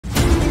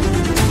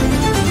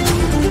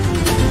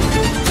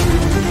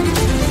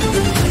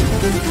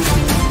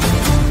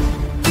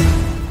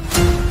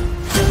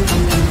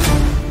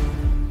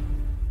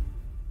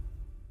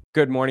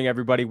Good morning,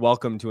 everybody.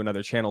 Welcome to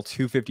another Channel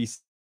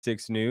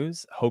 256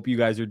 News. Hope you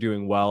guys are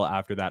doing well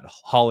after that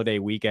holiday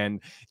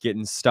weekend,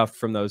 getting stuffed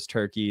from those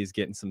turkeys,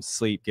 getting some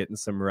sleep, getting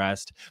some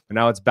rest. But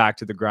now it's back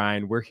to the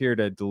grind. We're here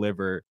to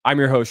deliver. I'm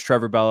your host,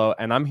 Trevor Bello,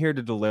 and I'm here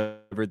to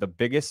deliver the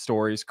biggest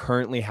stories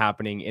currently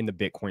happening in the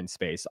Bitcoin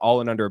space, all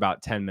in under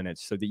about 10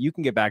 minutes, so that you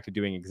can get back to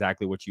doing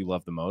exactly what you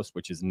love the most,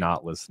 which is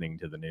not listening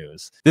to the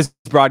news. This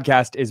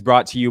broadcast is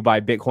brought to you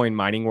by Bitcoin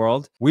Mining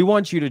World. We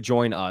want you to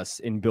join us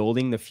in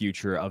building the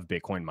future of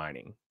Bitcoin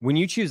mining. When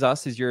you choose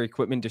us as your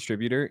equipment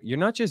distributor, you're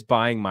not just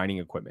buying mining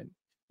equipment,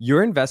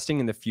 you're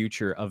investing in the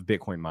future of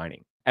Bitcoin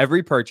mining.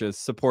 Every purchase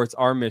supports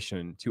our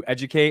mission to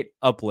educate,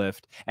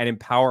 uplift, and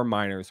empower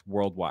miners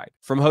worldwide.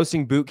 From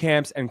hosting boot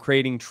camps and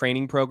creating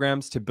training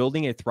programs to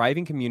building a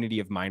thriving community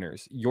of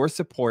miners, your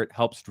support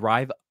helps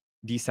drive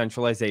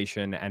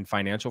decentralization and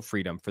financial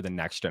freedom for the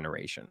next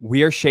generation.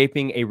 We are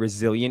shaping a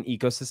resilient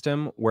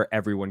ecosystem where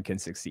everyone can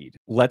succeed.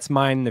 Let's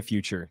mine the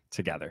future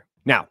together.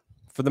 Now,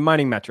 for the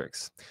mining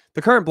metrics,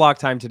 the current block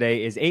time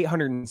today is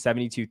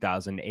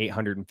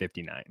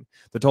 872,859.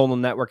 The total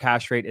network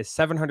hash rate is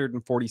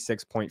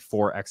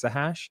 746.4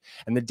 exahash,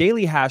 and the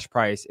daily hash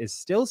price is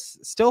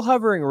still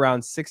hovering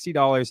around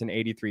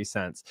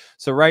 $60.83.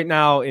 So right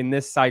now in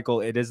this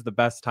cycle, it is the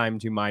best time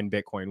to mine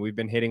Bitcoin. We've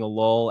been hitting a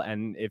lull,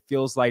 and it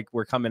feels like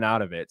we're coming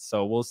out of it.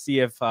 So we'll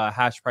see if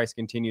hash price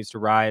continues to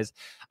rise.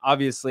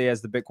 Obviously,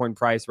 as the Bitcoin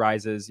price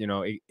rises,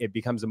 it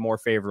becomes a more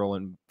favorable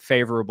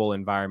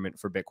environment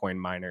for Bitcoin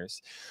miners.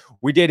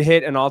 We did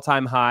hit an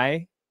all-time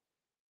high.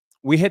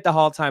 We hit the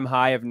all-time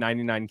high of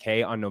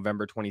 99K on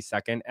November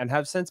 22nd and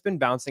have since been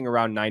bouncing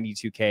around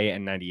 92K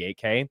and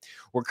 98K.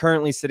 We're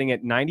currently sitting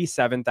at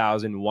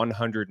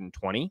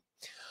 97,120.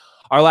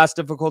 Our last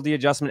difficulty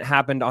adjustment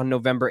happened on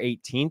November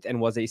 18th and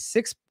was a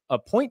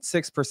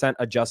 0.6%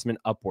 adjustment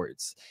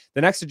upwards.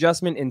 The next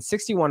adjustment in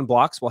 61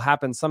 blocks will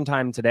happen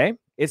sometime today.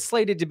 It's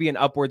slated to be an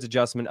upwards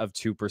adjustment of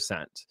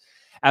 2%.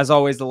 As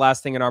always, the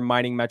last thing in our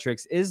mining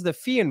metrics is the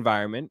fee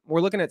environment. We're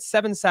looking at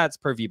 7 sats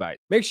per VByte.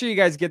 Make sure you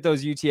guys get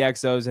those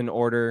UTXOs in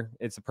order.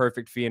 It's a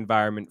perfect fee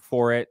environment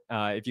for it.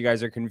 If you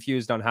guys are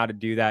confused on how to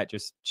do that,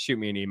 just shoot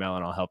me an email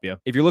and I'll help you.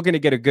 If you're looking to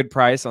get a good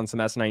price on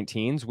some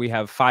S19s, we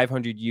have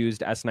 500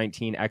 used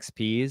S19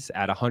 XPs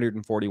at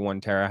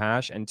 141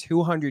 terahash and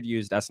 200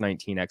 used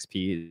S19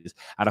 XPs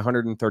at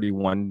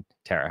 131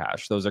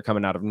 terahash. Those are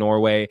coming out of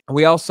Norway.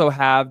 We also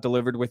have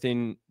delivered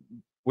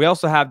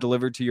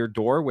to your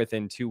door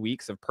within 2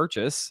 weeks of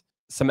purchase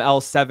some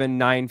L7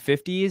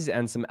 950s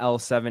and some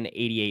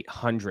L7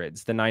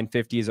 8800s. The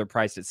 950s are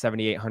priced at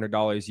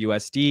 $7,800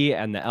 USD,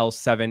 and the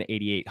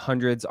L7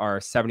 8800s are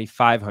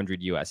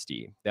 $7,500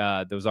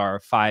 USD. Those are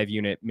a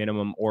 5-unit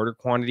minimum order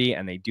quantity,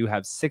 and they do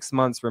have 6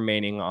 months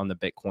remaining on the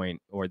Bitcoin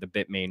or the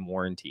Bitmain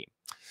warranty.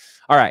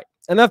 All right,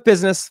 enough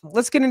business.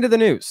 Let's get into the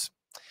news.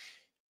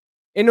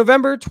 In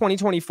November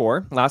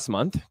 2024, last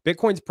month,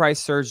 Bitcoin's price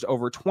surged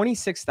over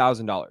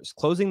 $26,000,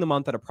 closing the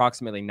month at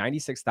approximately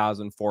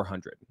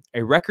 $96,400,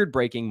 a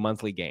record-breaking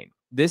monthly gain.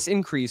 This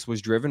increase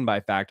was driven by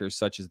factors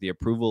such as the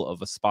approval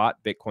of a spot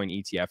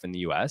Bitcoin ETF in the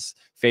US,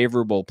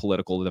 favorable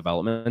political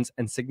developments,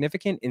 and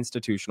significant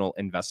institutional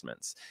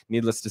investments.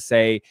 Needless to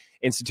say,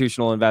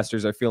 institutional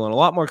investors are feeling a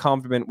lot more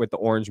confident with the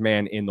orange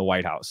man in the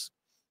White House.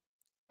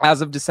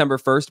 As of December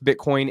 1st,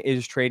 Bitcoin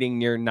is trading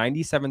near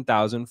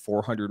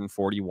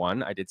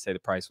 97,441. I did say the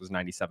price was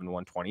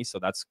 97,120,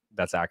 so that's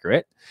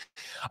accurate.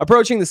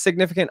 Approaching the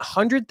significant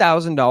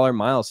 $100,000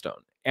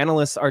 milestone.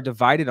 Analysts are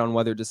divided on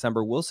whether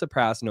December will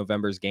surpass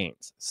November's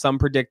gains. Some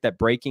predict that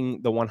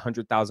breaking the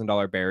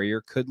 $100,000 barrier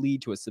could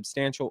lead to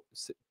substantial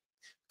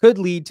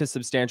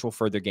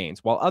further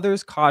gains, while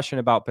others caution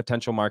about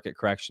potential market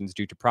corrections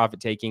due to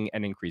profit taking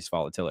and increased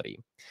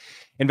volatility.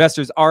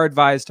 Investors are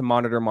advised to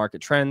monitor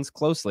market trends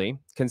closely,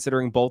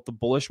 considering both the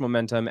bullish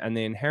momentum and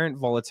the inherent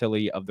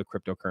volatility of the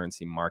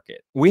cryptocurrency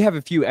market. We have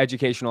a few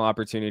educational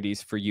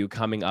opportunities for you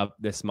coming up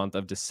this month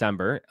of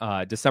December.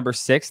 December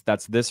 6th,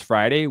 that's this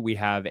Friday, we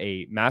have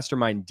a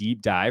mastermind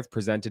deep dive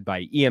presented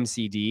by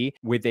EMCD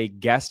with a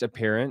guest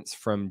appearance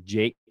from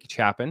Jake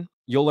Chapin.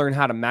 You'll learn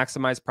how to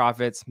maximize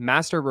profits,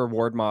 master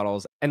reward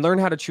models, and learn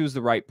how to choose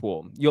the right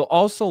pool. You'll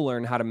also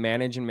learn how to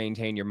manage and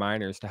maintain your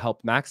miners to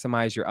help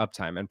maximize your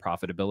uptime and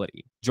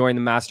profitability. Join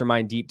the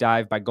Mastermind Deep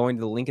Dive by going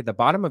to the link at the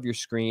bottom of your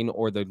screen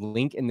or the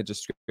link in the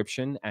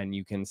description, and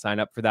you can sign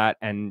up for that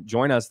and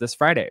join us this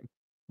Friday.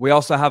 We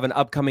also have an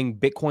upcoming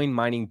Bitcoin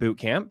mining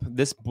bootcamp.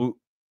 This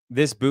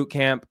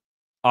bootcamp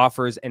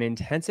offers an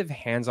intensive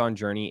hands-on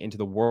journey into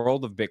the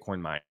world of Bitcoin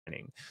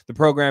mining. The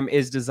program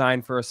is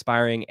designed for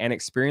aspiring and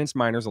experienced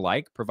miners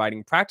alike,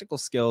 providing practical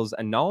skills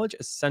and knowledge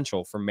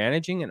essential for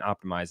managing and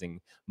optimizing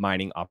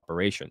mining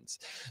operations.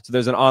 So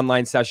there's an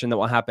online session that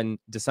will happen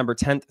December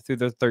 10th through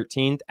the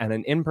 13th, and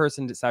an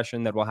in-person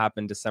session that will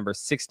happen December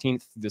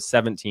 16th through the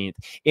 17th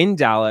in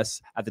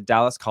Dallas at the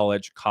Dallas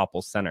College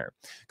Koppel Center.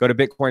 Go to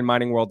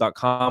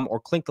bitcoinminingworld.com or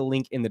click the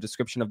link in the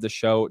description of the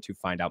show to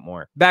find out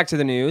more. Back to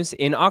the news.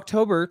 In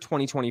October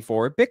 2020,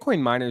 2024,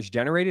 Bitcoin miners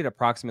generated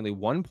approximately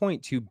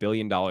 $1.2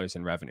 billion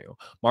in revenue,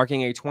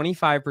 marking a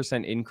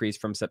 25% increase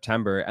from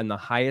September and the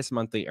highest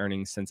monthly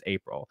earnings since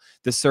April.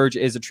 The surge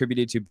is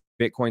attributed to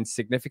Bitcoin's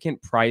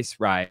significant price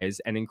rise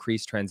and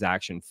increased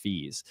transaction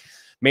fees.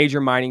 Major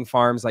mining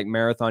farms like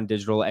Marathon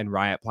Digital and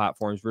Riot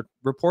Platforms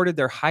reported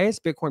their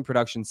highest Bitcoin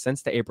production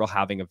since the April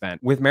halving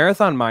event, with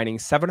Marathon mining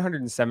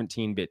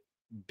 717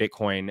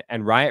 Bitcoin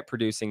and Riot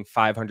producing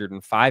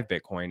 505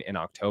 Bitcoin in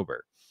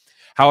October.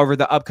 However,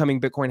 the upcoming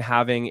Bitcoin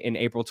halving in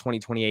April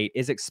 2028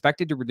 is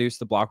expected to reduce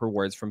the block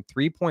rewards from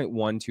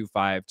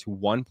 3.125 to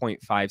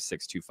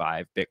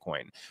 1.5625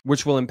 Bitcoin,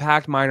 which will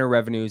impact miner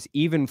revenues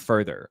even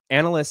further.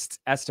 Analysts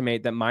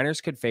estimate that miners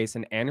could face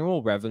an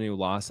annual revenue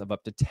loss of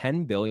up to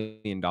 $10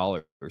 billion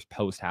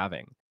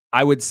post-halving.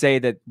 I would say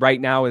that right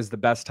now is the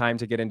best time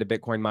to get into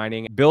Bitcoin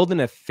mining. Build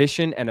an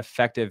efficient and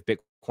effective Bitcoin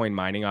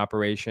mining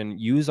operation.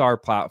 Use our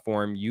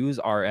platform, use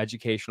our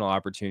educational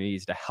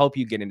opportunities to help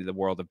you get into the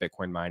world of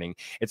Bitcoin mining.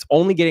 It's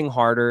only getting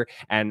harder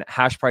and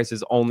hash price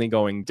is only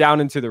going down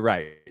and to the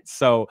right.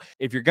 So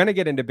if you're going to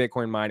get into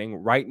Bitcoin mining,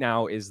 right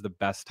now is the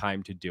best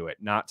time to do it.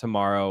 Not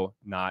tomorrow,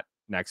 not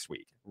next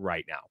week,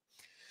 right now.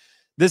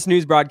 This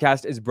news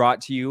broadcast is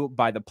brought to you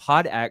by the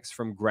Pod X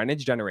from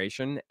Greenwich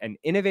Generation, an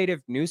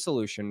innovative new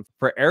solution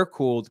for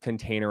air-cooled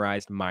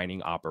containerized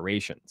mining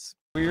operations.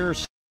 We're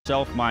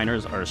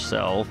self-miners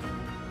ourselves,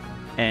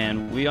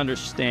 and we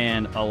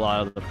understand a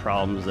lot of the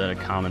problems that a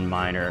common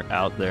miner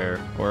out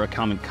there or a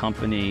common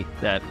company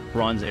that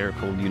runs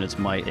air-cooled units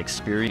might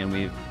experience. And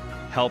we've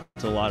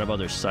helped a lot of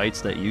other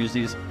sites that use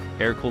these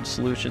air-cooled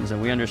solutions,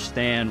 and we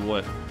understand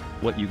what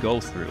you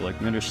go through.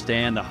 Like, we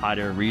understand the hot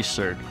air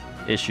research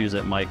issues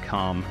that might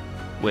come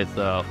with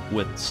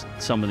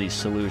some of these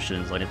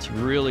solutions. Like, it's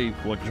really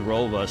what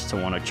drove us to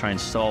want to try and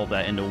solve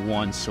that into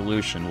one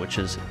solution, which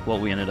is what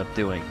we ended up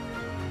doing.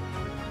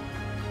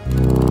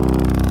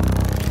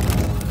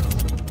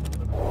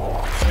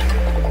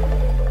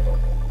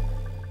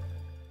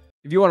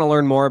 If you want to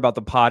learn more about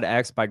the Pod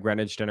X by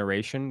Greenwich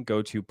Generation,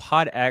 go to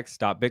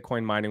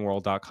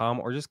podx.bitcoinminingworld.com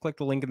or just click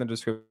the link in the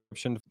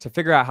description to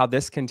figure out how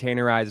this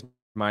containerized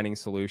mining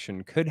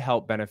solution could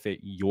help benefit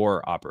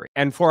your operation.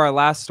 And for our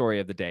last story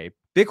of the day,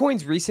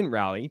 Bitcoin's recent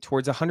rally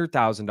towards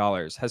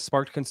 $100,000 has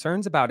sparked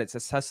concerns about its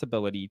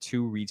accessibility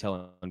to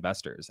retail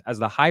investors, as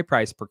the high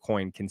price per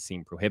coin can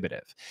seem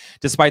prohibitive.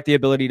 Despite the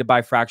ability to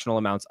buy fractional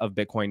amounts of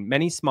Bitcoin,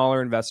 many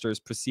smaller investors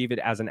perceive it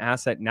as an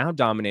asset now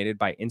dominated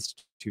by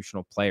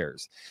institutional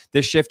players.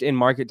 This shift in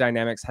market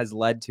dynamics has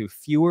led to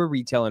fewer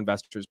retail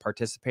investors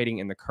participating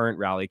in the current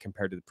rally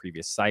compared to the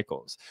previous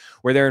cycles,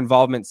 where their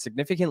involvement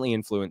significantly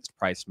influenced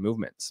price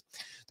movements.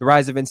 The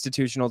rise of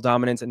institutional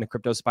dominance in the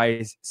crypto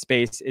space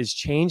is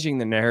changing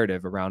the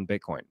narrative around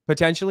Bitcoin,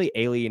 potentially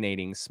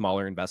alienating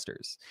smaller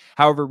investors.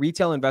 However,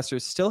 retail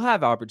investors still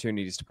have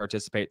opportunities to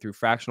participate through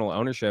fractional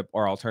ownership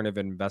or alternative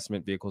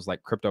investment vehicles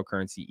like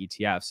cryptocurrency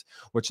ETFs,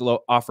 which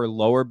offer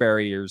lower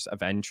barriers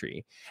of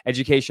entry.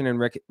 Education and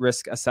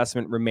risk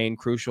assessment remain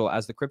crucial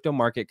as the crypto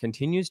market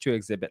continues to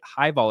exhibit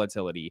high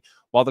volatility.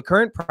 While the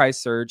current price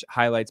surge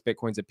highlights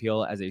Bitcoin's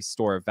appeal as a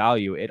store of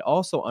value, it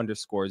also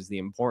underscores the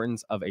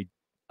importance of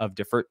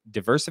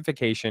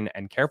diversification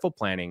and careful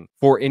planning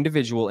for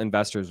individual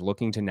investors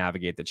looking to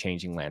navigate the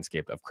changing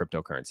landscape of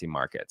cryptocurrency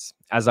markets.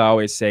 As I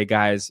always say,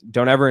 guys,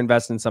 don't ever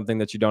invest in something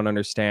that you don't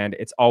understand.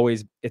 It's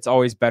always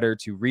better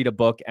to read a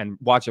book and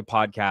watch a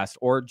podcast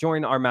or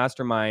join our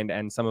mastermind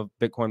and some of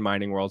Bitcoin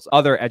Mining World's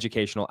other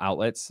educational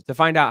outlets to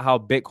find out how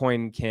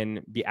Bitcoin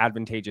can be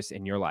advantageous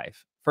in your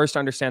life. First,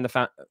 understand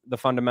the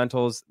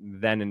fundamentals,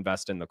 then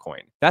invest in the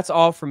coin. That's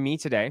all from me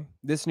today.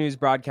 This news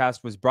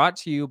broadcast was brought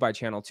to you by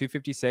Channel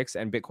 256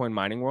 and Bitcoin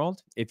Mining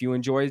World. If you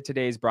enjoyed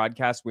today's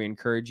broadcast, we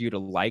encourage you to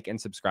like and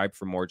subscribe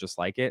for more just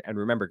like it. And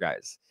remember,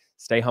 guys,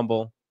 stay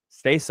humble,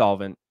 stay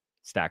solvent,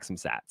 stack some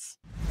sats.